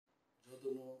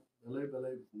Jono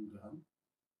belai bunggaham.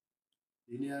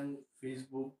 Ini yang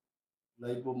Facebook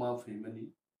live ma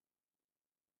family.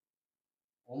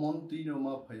 Omon tino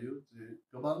ma payo je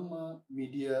kabang ma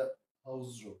media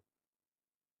house ro.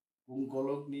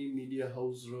 Kolok ni media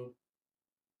house ro.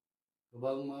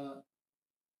 Kabang ma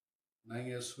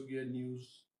nangya sugya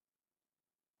news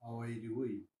awai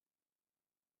diwi.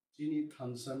 Chini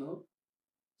Thansa no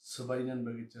Subainai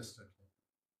bagi chesta.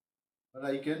 But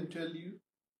I can tell you,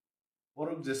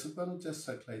 Borok Jesupan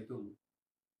chesta klaitong,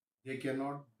 they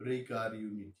cannot break our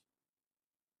unity.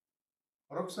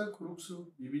 Oroksa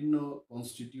kuruksu bibinno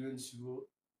constituency go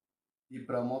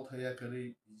ipramot haya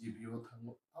kare BJP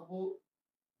thango abo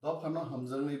dofano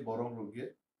hamjangai borok roge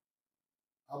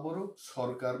aborok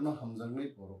sarkarno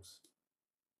hamjangai borok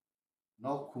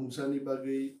no khumsani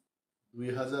bagai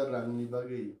 2000 rangni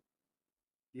bagai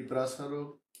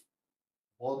iprasarok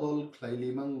bodol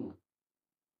khlailimang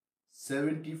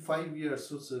 75 years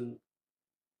sosen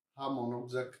ha monok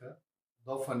jakha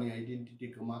dofani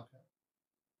identity kamaka.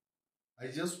 I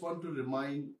just want to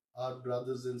remind our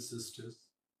brothers and sisters,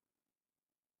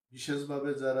 Bishes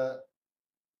Babe Jara,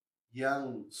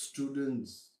 young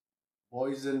students,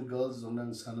 boys and girls, Zonang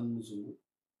Sanan Muzumu,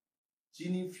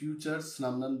 Chini future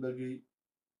Snamnan Bagi,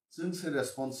 since a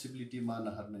responsibility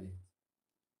manaharnai.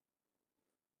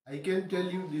 I can tell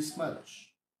you this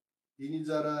much. Ini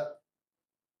Jara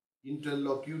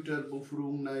interlocutor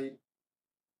Bufurung Nai,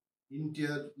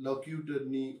 interlocutor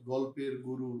ni Golper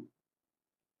Guru.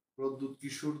 Produt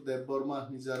Kishore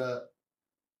Deborma Nizara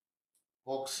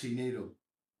Cox Hinero.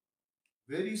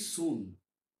 Very soon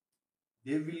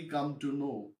they will come to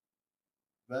know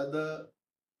whether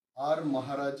our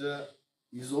Maharaja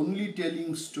is only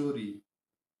telling story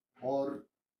or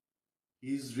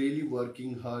he is really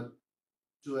working hard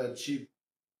to achieve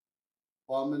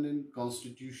permanent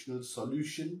constitutional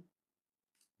solution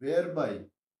whereby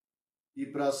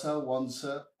Iprasa,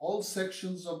 Wansa, all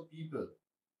sections of people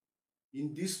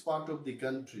in this part of the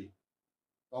country,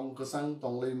 Tongkasang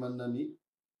Tonglai Mandani,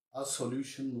 a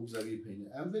solution Nugzagi Pene.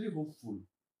 I am very hopeful.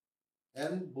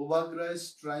 And Bobagra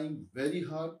is trying very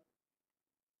hard.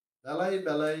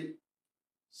 Balai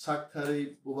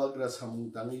Sakthari Bobagra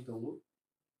Samung Tangi Tongo.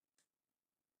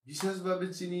 Bishes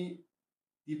Babitsini,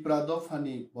 the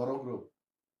Pradofani Borogro.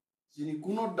 Sini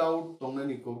Kuno doubt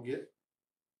Tongani Kogye.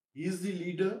 He is the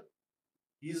leader.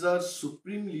 He is our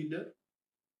supreme leader.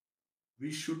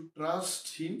 We should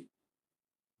trust him.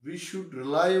 We should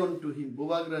rely on to him.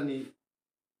 Bobagrani,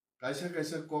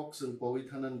 kaisa cox and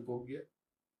powithanan kogya.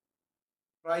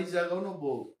 Prize agono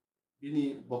bo,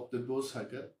 bini boktebo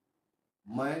saka.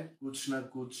 Mai kuch na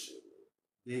kuch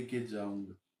deke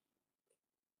jaunga.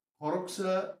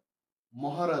 Koroksa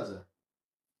Maharaja,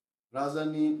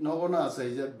 Rajani Nogona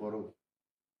Asaijak Boro.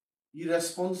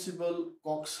 Irresponsible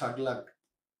cox haglak.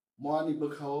 Moani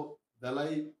Bakhao,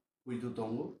 Dalai Pwito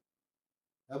Tongo.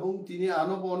 Abung tini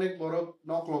ano bonek borok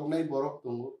nok lognai borok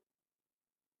tongo.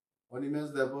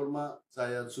 Animesh Deborma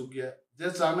saya sugya. Je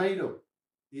chanai ro.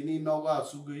 Tini noga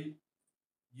sugui.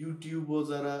 YouTube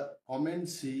jara comment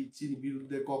si chini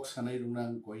birudde kok sanai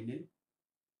runang koine.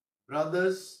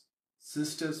 Brothers,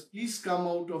 sisters, please come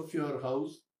out of your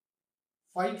house.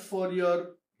 Fight for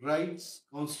your rights,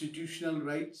 constitutional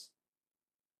rights.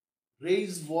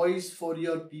 Raise voice for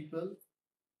your people.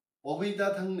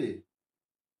 Obita thangne.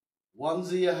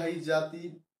 Wanziya hai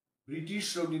jati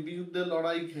British roni birudde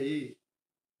lorai khaye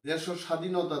desho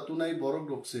স্বাধীনতা tunai borok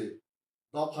rokse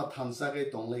dopha Thansa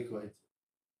gai tonglai ko haiche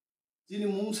chini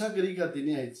mungsa gari ka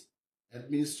tini haiche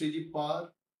administrative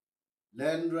power,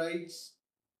 land rights,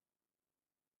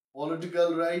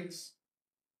 political rights.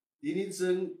 Tini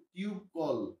cheng tube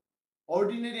call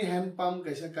ordinary hand pump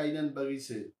kaisa kainan bagi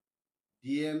se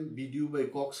DM video by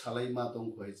kok salai ma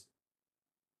tong ko haiche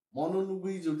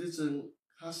mononugui jodi cheng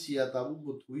Hasia tabu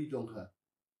buthui dongha.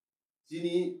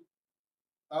 Jini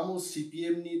tamu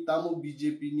CPM ni, tamu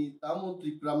BJP ni, tamu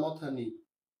Tripramotha ni.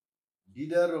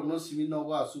 Leader Rogno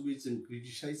Siminoga Asubits and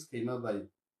criticize Kema by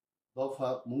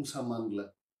Dofa Mungsa Mangla.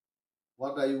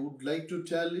 What I would like to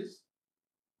tell is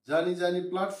Jani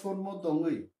platform mo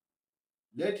tongui.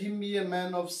 Let him be a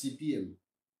man of CPM.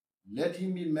 Let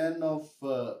him be a man of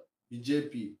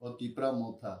BJP or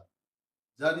Tripramotha.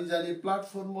 Jani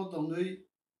platform mo tongui.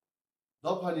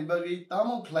 Dopani bagi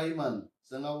tamu klaiman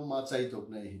sengau ma chai tok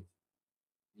nai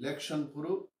election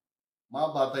puru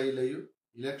ma batai layu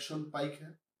election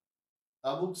paikha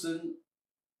tabuk seng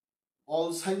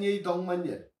all sanyei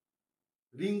dongmanya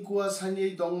ringkua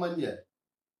sanyei dongmanya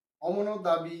omono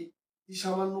dabi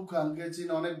isaman nukang ke chin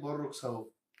onek borok sao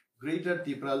greater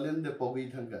Tipraland de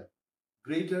pogi thanga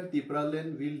greater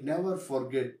Tipraland will never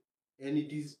forget and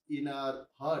it is in our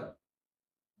heart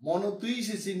Monotui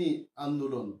sini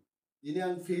andolon. Ini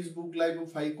ang Facebook live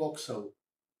fai koksau.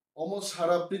 Almost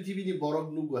sara prithibi ni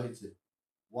borok nugu haise.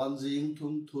 Wanjing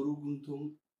thung, thoru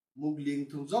thung, mugling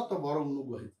thung, joto borok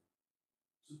nugu haise.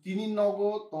 So tini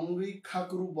nogo tongri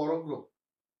khakru borok ro.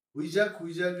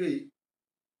 Huija gei.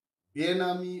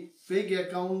 Benami fake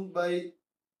account by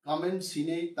comment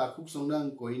sine takuk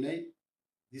songnang koinai.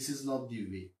 This is not the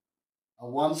way.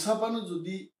 Once upon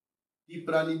jodi ti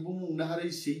prani bung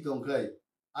nahari sei tongkai.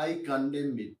 I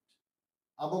condemn it.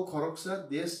 Abo khoroksa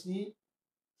desni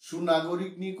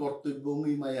sunagorikni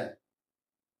kortobbongui maya.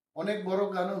 Onek boro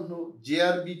kanon no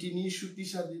JRBT ni shuti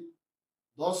sade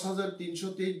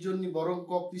 10,323 John ni borong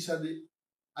kokti sade.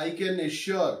 I can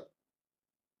assure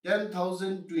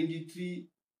 10,023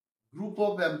 group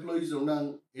of employees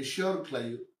onang assure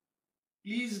klayo.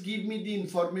 Please give me the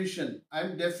information. I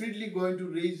am definitely going to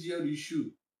raise your issue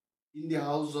in the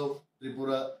House of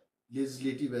Tripura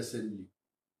Legislative Assembly.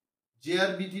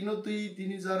 JRBT no tui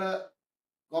tini jara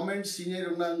comment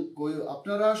senior onang koyo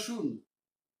apnara ashun,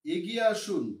 egiye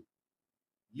ashun,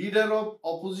 leader of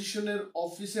opposition er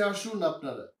office e ashun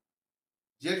apnara.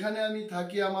 যেখানে আমি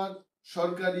থাকি আমার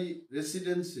সরকারি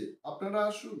রেসিডেন্সে আপনারা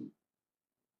আসুন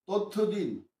তথ্য দিন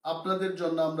আপনাদের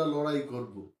জন্য আমরা লড়াই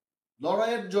করব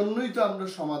লড়াইয়ের জন্যই তো আমরা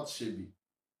সমাজসেবী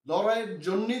লড়াইয়ের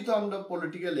জন্যই তো আমরা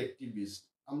পলিটিক্যাল অ্যাক্টিভিস্ট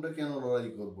আমরা কেন লড়াই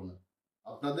করব না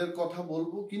আপনাদের কথা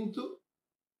বলবো কিন্তু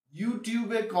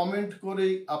ইউটিউবে কমেন্ট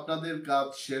করেই আপনাদের কাজ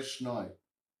শেষ নয়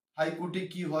হাইকোর্টে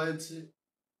কি হয়েছে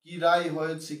কি রায়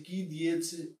হয়েছে কি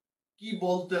দিয়েছে কি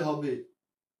বলতে হবে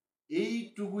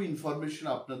এইটুকু ইনফরমেশন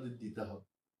আপনাদের দিতে হবে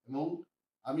এবং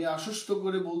আমি আশ্বস্ত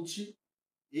করে বলছি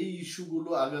এই ইস্যুগুলো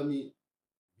আগামী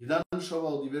বিধানসভা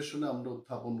অধিবেশনে আমরা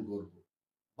উত্থাপন করব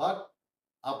বাট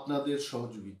আপনাদের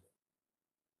সহযোগিতা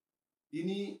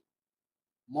তিনি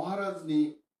মহারাজ নি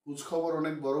খোঁজ খবর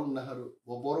অনেক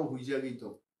বড় হইয়া গিত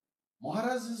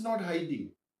মহারাজ is not hiding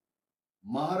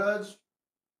Maharaj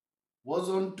was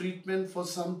on treatment for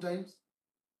some time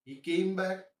he came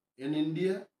back in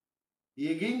India. He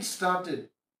again started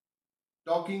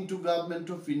talking to government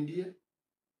of India.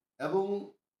 এবং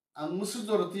angmusu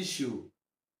jorati shiu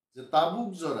je tabuk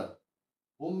jora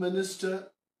home minister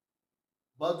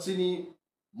batsini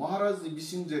Maharaj ni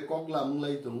bising je kokla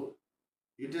munglai tongo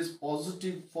it is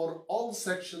positive for all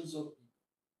sections of people.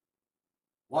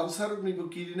 Wansar ni ko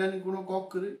kirinani kuno kok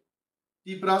kare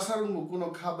ti prasar mu kuno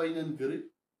khabainan kare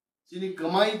sini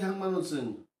kamai thangmano sing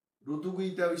rutugui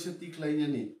ta bise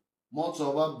tiklainani mo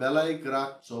choba belai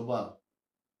krak choba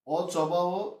o choba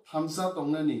o Thansa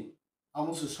tongnani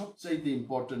amose sobchaite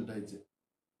important haise.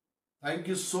 Thank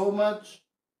you so much.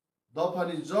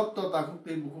 Dofani jotto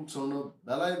takukte bukuk sono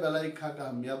belai khaka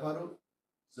hamya paro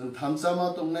जों Thansa ma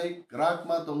tongnai krak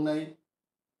ma tongnai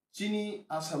chini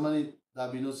asamani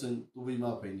dabino जों tubui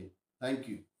ma paini. Thank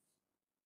you.